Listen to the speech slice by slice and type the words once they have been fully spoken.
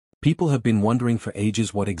People have been wondering for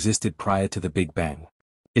ages what existed prior to the Big Bang.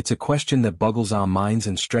 It's a question that boggles our minds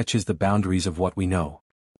and stretches the boundaries of what we know.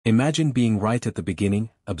 Imagine being right at the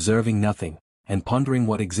beginning, observing nothing, and pondering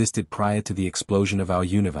what existed prior to the explosion of our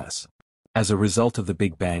universe. As a result of the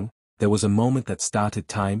Big Bang, there was a moment that started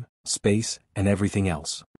time, space, and everything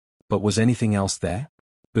else. But was anything else there?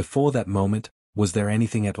 Before that moment, was there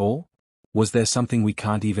anything at all? Was there something we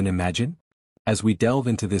can't even imagine? As we delve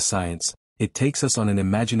into this science, it takes us on an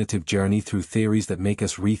imaginative journey through theories that make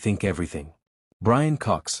us rethink everything. Brian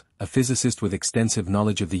Cox, a physicist with extensive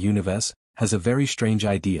knowledge of the universe, has a very strange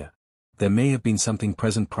idea. There may have been something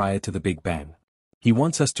present prior to the Big Bang. He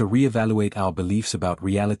wants us to reevaluate our beliefs about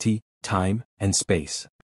reality, time, and space.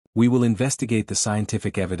 We will investigate the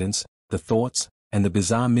scientific evidence, the thoughts, and the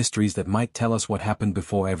bizarre mysteries that might tell us what happened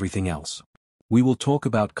before everything else. We will talk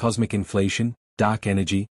about cosmic inflation, dark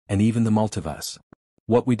energy, and even the multiverse.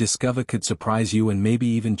 What we discover could surprise you and maybe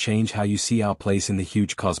even change how you see our place in the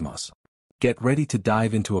huge cosmos. Get ready to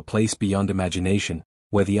dive into a place beyond imagination,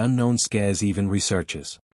 where the unknown scares even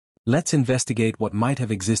researchers. Let's investigate what might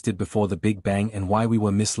have existed before the Big Bang and why we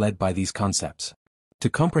were misled by these concepts. To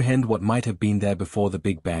comprehend what might have been there before the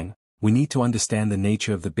Big Bang, we need to understand the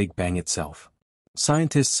nature of the Big Bang itself.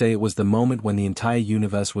 Scientists say it was the moment when the entire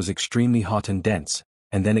universe was extremely hot and dense,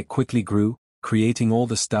 and then it quickly grew, creating all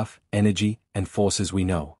the stuff, energy, and forces we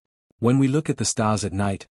know. When we look at the stars at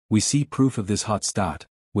night, we see proof of this hot start,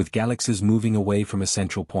 with galaxies moving away from a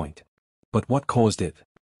central point. But what caused it?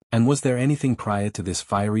 And was there anything prior to this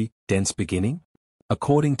fiery, dense beginning?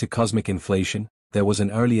 According to cosmic inflation, there was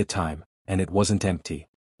an earlier time, and it wasn't empty.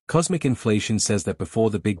 Cosmic inflation says that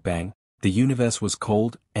before the Big Bang, the universe was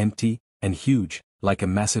cold, empty, and huge, like a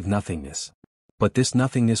massive nothingness. But this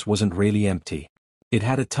nothingness wasn't really empty. It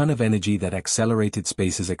had a ton of energy that accelerated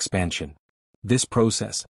space's expansion. This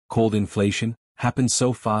process, called inflation, happened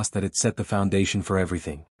so fast that it set the foundation for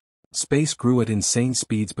everything. Space grew at insane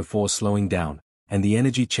speeds before slowing down, and the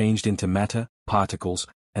energy changed into matter, particles,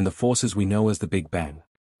 and the forces we know as the Big Bang.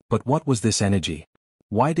 But what was this energy?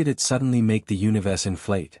 Why did it suddenly make the universe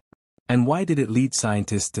inflate? And why did it lead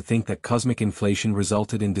scientists to think that cosmic inflation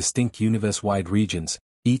resulted in distinct universe-wide regions,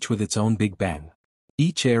 each with its own Big Bang?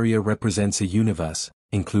 Each area represents a universe,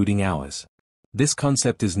 including ours. This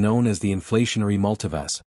concept is known as the inflationary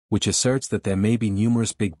multiverse, which asserts that there may be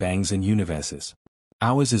numerous Big Bangs and universes.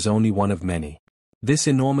 Ours is only one of many. This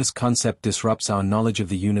enormous concept disrupts our knowledge of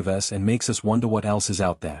the universe and makes us wonder what else is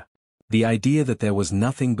out there. The idea that there was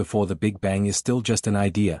nothing before the Big Bang is still just an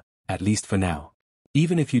idea, at least for now.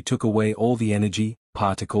 Even if you took away all the energy,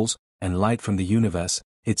 particles, and light from the universe,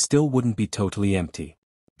 it still wouldn't be totally empty.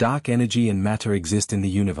 Dark energy and matter exist in the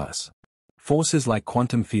universe. Forces like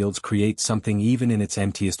quantum fields create something even in its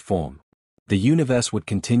emptiest form. The universe would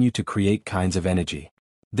continue to create kinds of energy.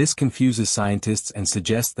 This confuses scientists and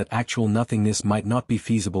suggests that actual nothingness might not be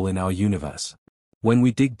feasible in our universe. When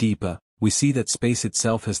we dig deeper, we see that space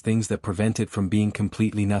itself has things that prevent it from being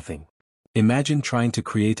completely nothing. Imagine trying to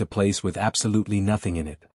create a place with absolutely nothing in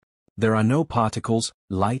it. There are no particles,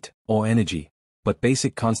 light, or energy, but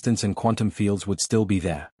basic constants and quantum fields would still be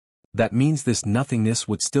there. That means this nothingness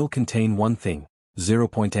would still contain one thing: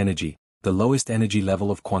 zero-point energy, the lowest energy level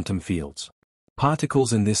of quantum fields.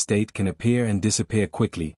 Particles in this state can appear and disappear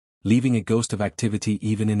quickly, leaving a ghost of activity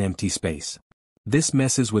even in empty space. This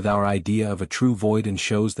messes with our idea of a true void and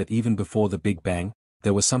shows that even before the Big Bang,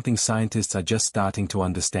 there was something scientists are just starting to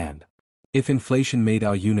understand. If inflation made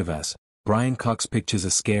our universe, Brian Cox pictures a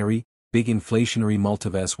scary, big inflationary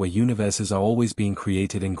multiverse where universes are always being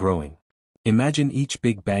created and growing. Imagine each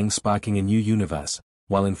Big Bang sparking a new universe,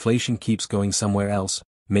 while inflation keeps going somewhere else,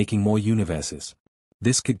 making more universes.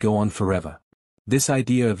 This could go on forever. This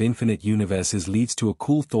idea of infinite universes leads to a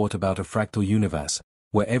cool thought about a fractal universe,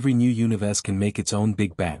 where every new universe can make its own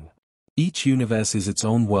Big Bang. Each universe is its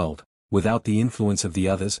own world, without the influence of the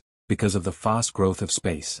others, because of the fast growth of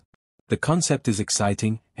space. The concept is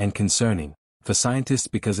exciting and concerning for scientists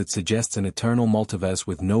because it suggests an eternal multiverse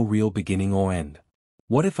with no real beginning or end.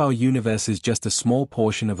 What if our universe is just a small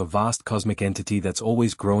portion of a vast cosmic entity that's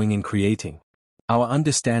always growing and creating? Our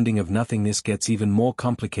understanding of nothingness gets even more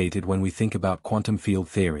complicated when we think about quantum field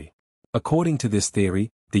theory. According to this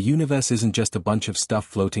theory, the universe isn't just a bunch of stuff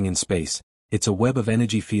floating in space, it's a web of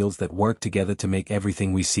energy fields that work together to make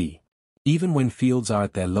everything we see. Even when fields are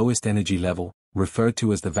at their lowest energy level, referred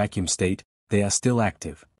to as the vacuum state, they are still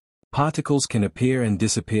active. Particles can appear and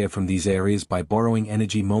disappear from these areas by borrowing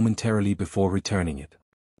energy momentarily before returning it.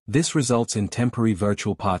 This results in temporary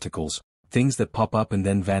virtual particles, things that pop up and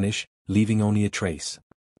then vanish, leaving only a trace.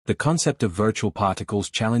 The concept of virtual particles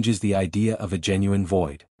challenges the idea of a genuine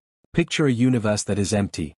void. Picture a universe that is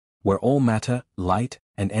empty, where all matter, light,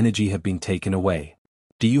 and energy have been taken away.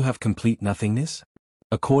 Do you have complete nothingness?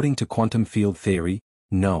 According to quantum field theory,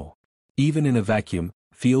 no. Even in a vacuum,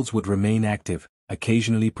 fields would remain active,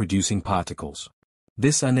 occasionally producing particles.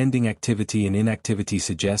 This unending activity and inactivity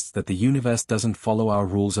suggests that the universe doesn't follow our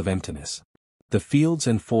rules of emptiness. The fields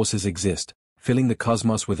and forces exist, filling the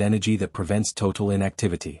cosmos with energy that prevents total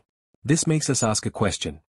inactivity. This makes us ask a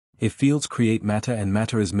question. If fields create matter and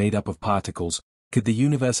matter is made up of particles, could the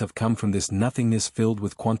universe have come from this nothingness filled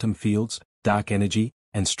with quantum fields, dark energy,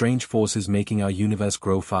 and strange forces making our universe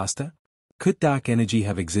grow faster? Could dark energy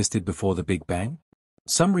have existed before the Big Bang?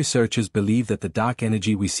 Some researchers believe that the dark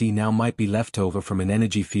energy we see now might be left over from an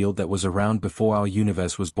energy field that was around before our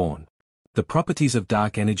universe was born. The properties of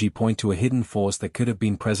dark energy point to a hidden force that could have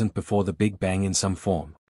been present before the Big Bang in some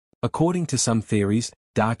form. According to some theories,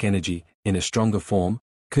 dark energy, in a stronger form,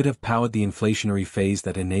 could have powered the inflationary phase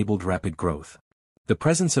that enabled rapid growth. The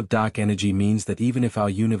presence of dark energy means that even if our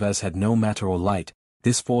universe had no matter or light,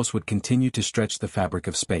 this force would continue to stretch the fabric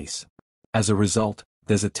of space. As a result,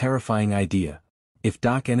 there's a terrifying idea. If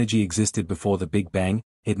dark energy existed before the Big Bang,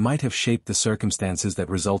 it might have shaped the circumstances that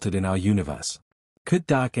resulted in our universe. Could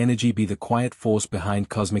dark energy be the quiet force behind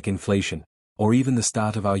cosmic inflation, or even the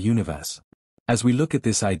start of our universe? As we look at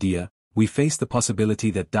this idea, we face the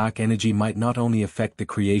possibility that dark energy might not only affect the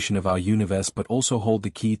creation of our universe but also hold the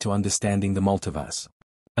key to understanding the multiverse.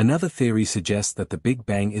 Another theory suggests that the Big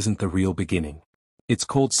Bang isn't the real beginning. It's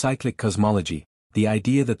called cyclic cosmology, the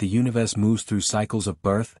idea that the universe moves through cycles of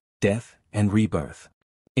birth, death, and rebirth.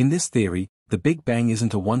 In this theory, the Big Bang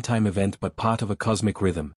isn't a one-time event but part of a cosmic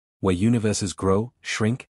rhythm, where universes grow,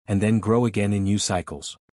 shrink, and then grow again in new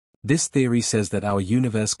cycles. This theory says that our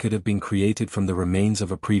universe could have been created from the remains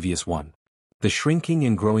of a previous one. The shrinking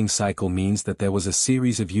and growing cycle means that there was a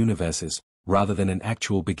series of universes, rather than an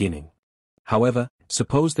actual beginning. However,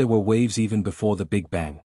 suppose there were waves even before the Big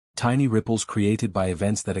Bang, tiny ripples created by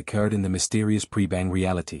events that occurred in the mysterious pre-bang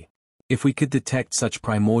reality. If we could detect such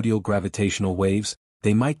primordial gravitational waves,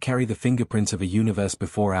 they might carry the fingerprints of a universe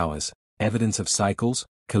before ours, evidence of cycles,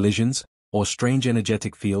 collisions, or strange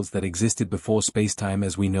energetic fields that existed before spacetime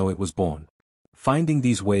as we know it was born. Finding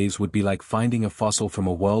these waves would be like finding a fossil from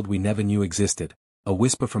a world we never knew existed, a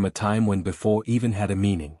whisper from a time when before even had a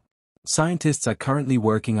meaning. Scientists are currently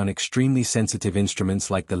working on extremely sensitive instruments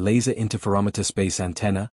like the Laser Interferometer Space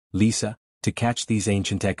Antenna, LISA, to catch these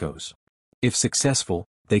ancient echoes. If successful,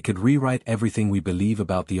 they could rewrite everything we believe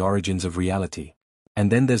about the origins of reality.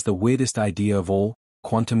 And then there's the weirdest idea of all,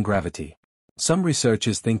 quantum gravity. Some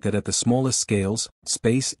researchers think that at the smallest scales,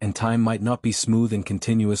 space and time might not be smooth and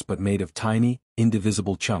continuous but made of tiny,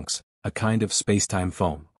 indivisible chunks, a kind of spacetime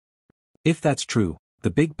foam. If that's true, the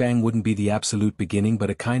Big Bang wouldn't be the absolute beginning but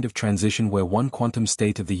a kind of transition where one quantum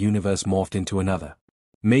state of the universe morphed into another.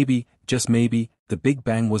 Maybe, just maybe, the Big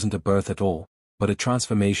Bang wasn't a birth at all, but a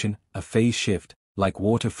transformation, a phase shift, like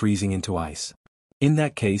water freezing into ice. In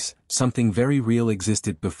that case, something very real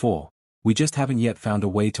existed before. We just haven't yet found a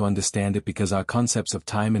way to understand it because our concepts of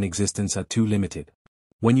time and existence are too limited.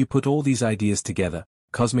 When you put all these ideas together,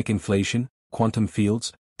 cosmic inflation, quantum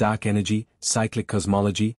fields, dark energy, cyclic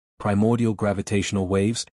cosmology, primordial gravitational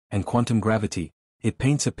waves, and quantum gravity, it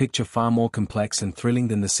paints a picture far more complex and thrilling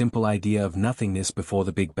than the simple idea of nothingness before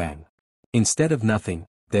the Big Bang. Instead of nothing,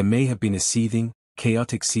 there may have been a seething,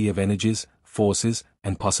 chaotic sea of energies, forces,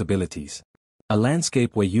 and possibilities. A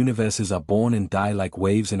landscape where universes are born and die like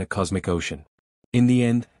waves in a cosmic ocean. In the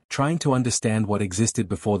end, trying to understand what existed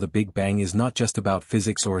before the Big Bang is not just about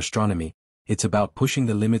physics or astronomy, it's about pushing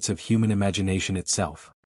the limits of human imagination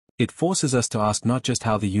itself. It forces us to ask not just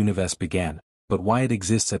how the universe began, but why it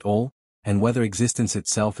exists at all, and whether existence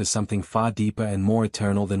itself is something far deeper and more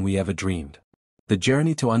eternal than we ever dreamed. The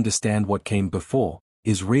journey to understand what came before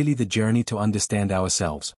is really the journey to understand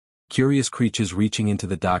ourselves. Curious creatures reaching into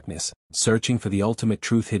the darkness, searching for the ultimate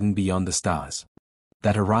truth hidden beyond the stars.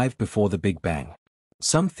 That arrived before the Big Bang.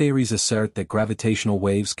 Some theories assert that gravitational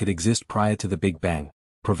waves could exist prior to the Big Bang,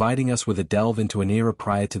 providing us with a delve into an era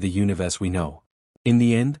prior to the universe we know. In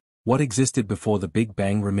the end, what existed before the Big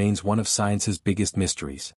Bang remains one of science's biggest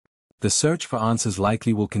mysteries. The search for answers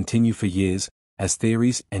likely will continue for years, as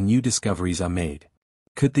theories and new discoveries are made.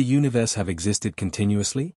 Could the universe have existed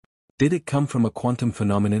continuously? Did it come from a quantum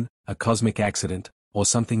phenomenon, a cosmic accident, or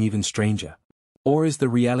something even stranger? Or is the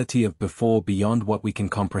reality of before beyond what we can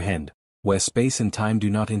comprehend, where space and time do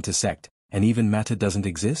not intersect, and even matter doesn't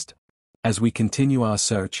exist? As we continue our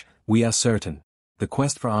search, we are certain, the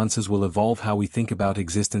quest for answers will evolve how we think about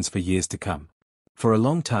existence for years to come. For a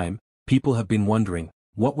long time, people have been wondering,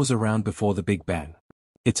 what was around before the Big Bang?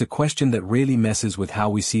 It's a question that really messes with how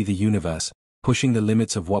we see the universe, pushing the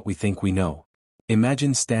limits of what we think we know.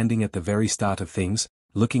 Imagine standing at the very start of things,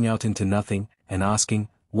 looking out into nothing, and asking,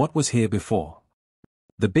 what was here before?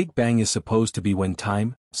 The Big Bang is supposed to be when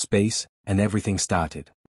time, space, and everything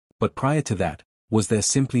started. But prior to that, was there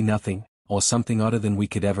simply nothing, or something other than we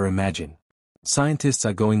could ever imagine? Scientists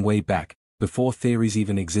are going way back, before theories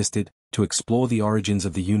even existed, to explore the origins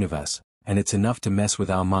of the universe, and it's enough to mess with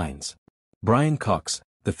our minds. Brian Cox,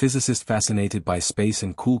 the physicist fascinated by space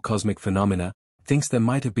and cool cosmic phenomena, thinks there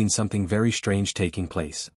might have been something very strange taking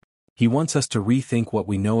place. He wants us to rethink what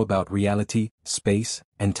we know about reality, space,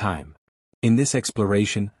 and time. In this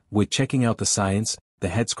exploration, we're checking out the science, the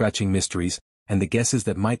head-scratching mysteries, and the guesses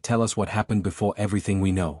that might tell us what happened before everything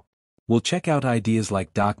we know. We'll check out ideas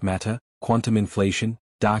like dark matter, quantum inflation,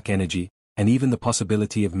 dark energy, and even the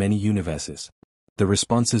possibility of many universes. The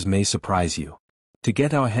responses may surprise you. To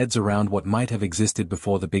get our heads around what might have existed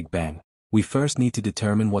before the Big Bang, we first need to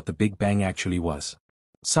determine what the Big Bang actually was.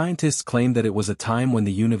 Scientists claim that it was a time when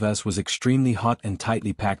the universe was extremely hot and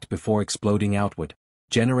tightly packed before exploding outward,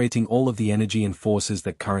 generating all of the energy and forces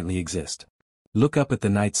that currently exist. Look up at the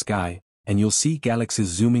night sky, and you'll see galaxies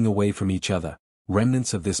zooming away from each other,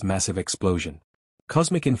 remnants of this massive explosion.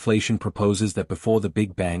 Cosmic inflation proposes that before the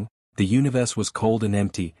Big Bang, the universe was cold and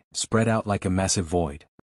empty, spread out like a massive void.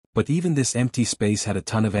 But even this empty space had a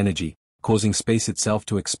ton of energy, causing space itself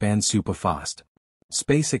to expand super fast.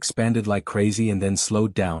 Space expanded like crazy and then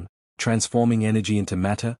slowed down, transforming energy into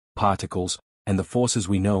matter, particles, and the forces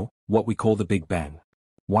we know, what we call the Big Bang.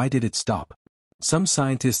 Why did it stop? Some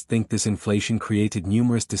scientists think this inflation created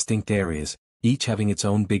numerous distinct areas, each having its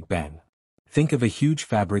own Big Bang. Think of a huge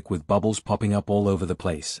fabric with bubbles popping up all over the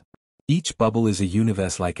place. Each bubble is a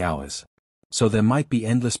universe like ours. So there might be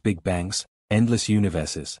endless Big Bangs, endless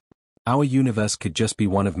universes. Our universe could just be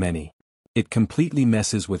one of many. It completely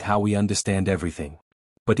messes with how we understand everything.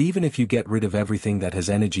 But even if you get rid of everything that has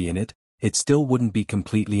energy in it, it still wouldn't be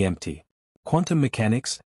completely empty. Quantum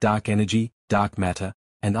mechanics, dark energy, dark matter,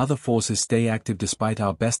 and other forces stay active despite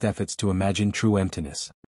our best efforts to imagine true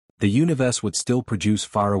emptiness. The universe would still produce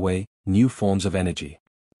faraway, new forms of energy.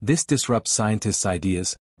 This disrupts scientists'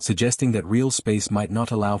 ideas, suggesting that real space might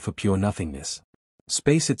not allow for pure nothingness.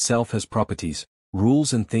 Space itself has properties,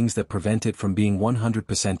 rules and things that prevent it from being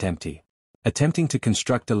 100% empty. Attempting to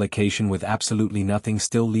construct a location with absolutely nothing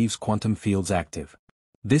still leaves quantum fields active.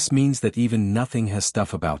 This means that even nothing has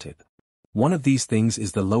stuff about it. One of these things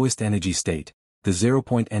is the lowest energy state, the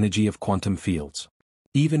zero-point energy of quantum fields.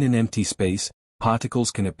 Even in empty space, particles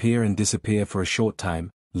can appear and disappear for a short time,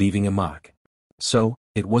 leaving a mark. So,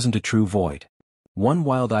 it wasn't a true void. One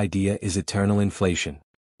wild idea is eternal inflation.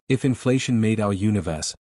 If inflation made our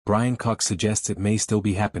universe, Brian Cox suggests it may still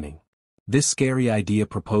be happening. This scary idea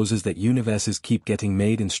proposes that universes keep getting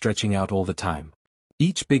made and stretching out all the time.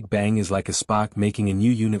 Each Big Bang is like a spark making a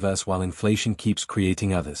new universe while inflation keeps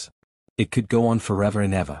creating others. It could go on forever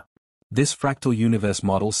and ever. This fractal universe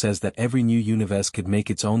model says that every new universe could make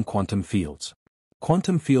its own quantum fields.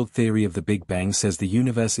 Quantum field theory of the Big Bang says the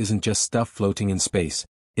universe isn't just stuff floating in space,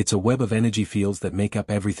 it's a web of energy fields that make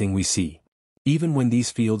up everything we see. Even when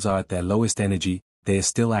these fields are at their lowest energy, they are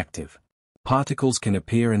still active. Particles can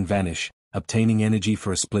appear and vanish, obtaining energy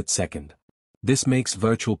for a split second. This makes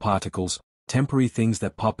virtual particles, temporary things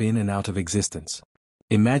that pop in and out of existence.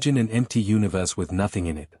 Imagine an empty universe with nothing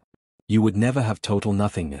in it. You would never have total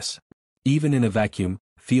nothingness. Even in a vacuum,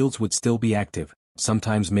 fields would still be active,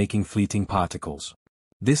 sometimes making fleeting particles.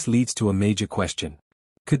 This leads to a major question.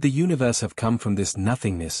 Could the universe have come from this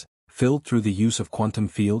nothingness, filled through the use of quantum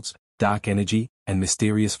fields, dark energy, and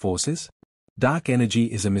mysterious forces? Dark energy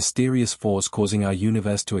is a mysterious force causing our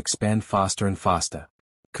universe to expand faster and faster.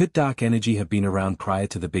 Could dark energy have been around prior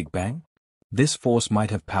to the Big Bang? This force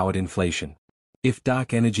might have powered inflation. If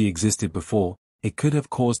dark energy existed before, it could have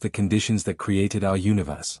caused the conditions that created our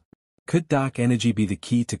universe. Could dark energy be the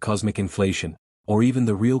key to cosmic inflation, or even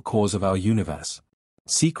the real cause of our universe?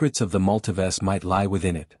 Secrets of the multiverse might lie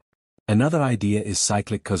within it. Another idea is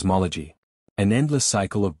cyclic cosmology, an endless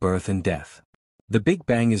cycle of birth and death. The Big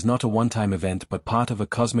Bang is not a one-time event but part of a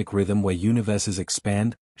cosmic rhythm where universes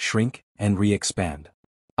expand, shrink, and re-expand.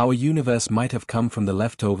 Our universe might have come from the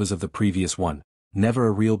leftovers of the previous one, never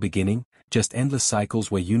a real beginning, just endless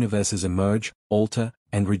cycles where universes emerge, alter,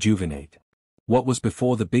 and rejuvenate. What was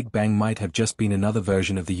before the Big Bang might have just been another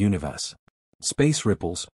version of the universe. Space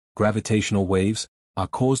ripples, gravitational waves, are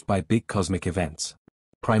caused by big cosmic events.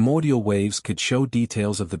 Primordial waves could show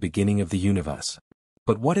details of the beginning of the universe.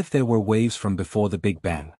 But what if there were waves from before the Big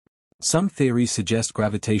Bang? Some theories suggest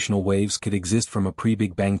gravitational waves could exist from a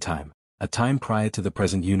pre-Big Bang time, a time prior to the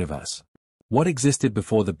present universe. What existed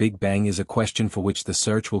before the Big Bang is a question for which the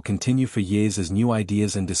search will continue for years as new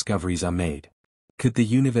ideas and discoveries are made. Could the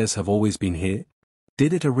universe have always been here?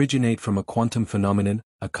 Did it originate from a quantum phenomenon,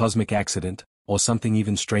 a cosmic accident, or something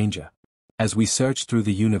even stranger? As we search through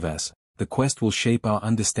the universe, the quest will shape our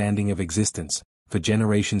understanding of existence, for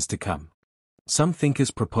generations to come. Some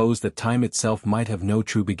thinkers propose that time itself might have no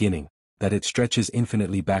true beginning, that it stretches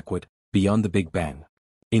infinitely backward, beyond the Big Bang.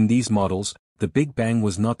 In these models, the Big Bang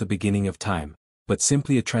was not the beginning of time, but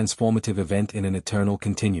simply a transformative event in an eternal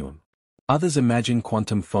continuum. Others imagine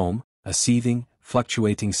quantum foam, a seething,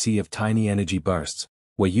 fluctuating sea of tiny energy bursts,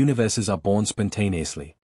 where universes are born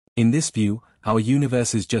spontaneously. In this view, our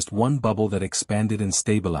universe is just one bubble that expanded and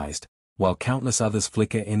stabilized, while countless others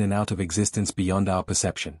flicker in and out of existence beyond our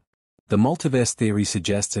perception. The multiverse theory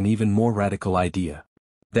suggests an even more radical idea.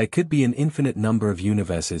 There could be an infinite number of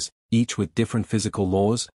universes, each with different physical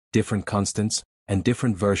laws, different constants, and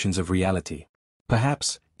different versions of reality.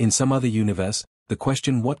 Perhaps, in some other universe, the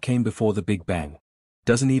question what came before the Big Bang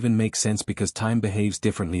doesn't even make sense because time behaves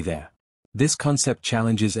differently there. This concept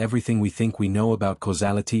challenges everything we think we know about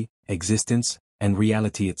causality, existence, and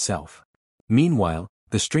reality itself. Meanwhile,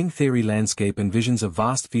 the string theory landscape envisions a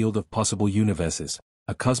vast field of possible universes,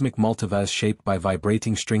 a cosmic multiverse shaped by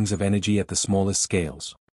vibrating strings of energy at the smallest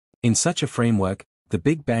scales. In such a framework, the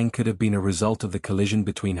Big Bang could have been a result of the collision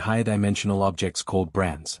between higher dimensional objects called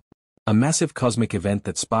brands. A massive cosmic event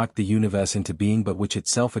that sparked the universe into being but which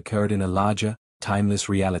itself occurred in a larger, timeless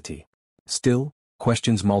reality. Still,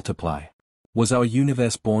 questions multiply. Was our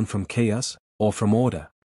universe born from chaos, or from order?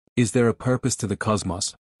 Is there a purpose to the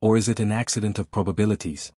cosmos, or is it an accident of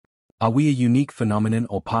probabilities? Are we a unique phenomenon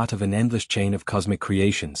or part of an endless chain of cosmic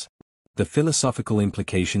creations? The philosophical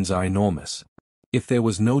implications are enormous. If there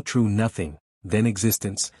was no true nothing, then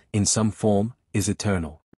existence, in some form, is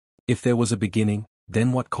eternal. If there was a beginning,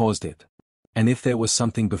 then what caused it? And if there was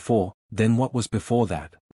something before, then what was before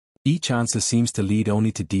that? Each answer seems to lead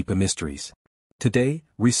only to deeper mysteries. Today,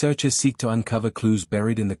 researchers seek to uncover clues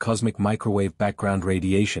buried in the cosmic microwave background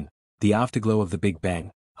radiation, the afterglow of the Big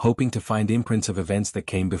Bang, hoping to find imprints of events that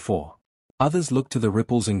came before. Others look to the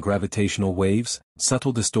ripples in gravitational waves,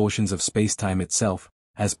 subtle distortions of spacetime itself,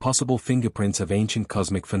 as possible fingerprints of ancient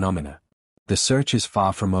cosmic phenomena. The search is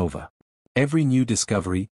far from over. Every new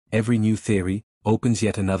discovery, every new theory, opens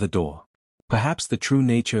yet another door. Perhaps the true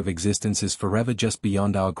nature of existence is forever just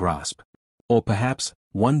beyond our grasp. Or perhaps,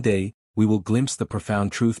 one day, we will glimpse the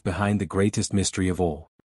profound truth behind the greatest mystery of all.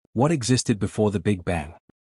 What existed before the Big Bang?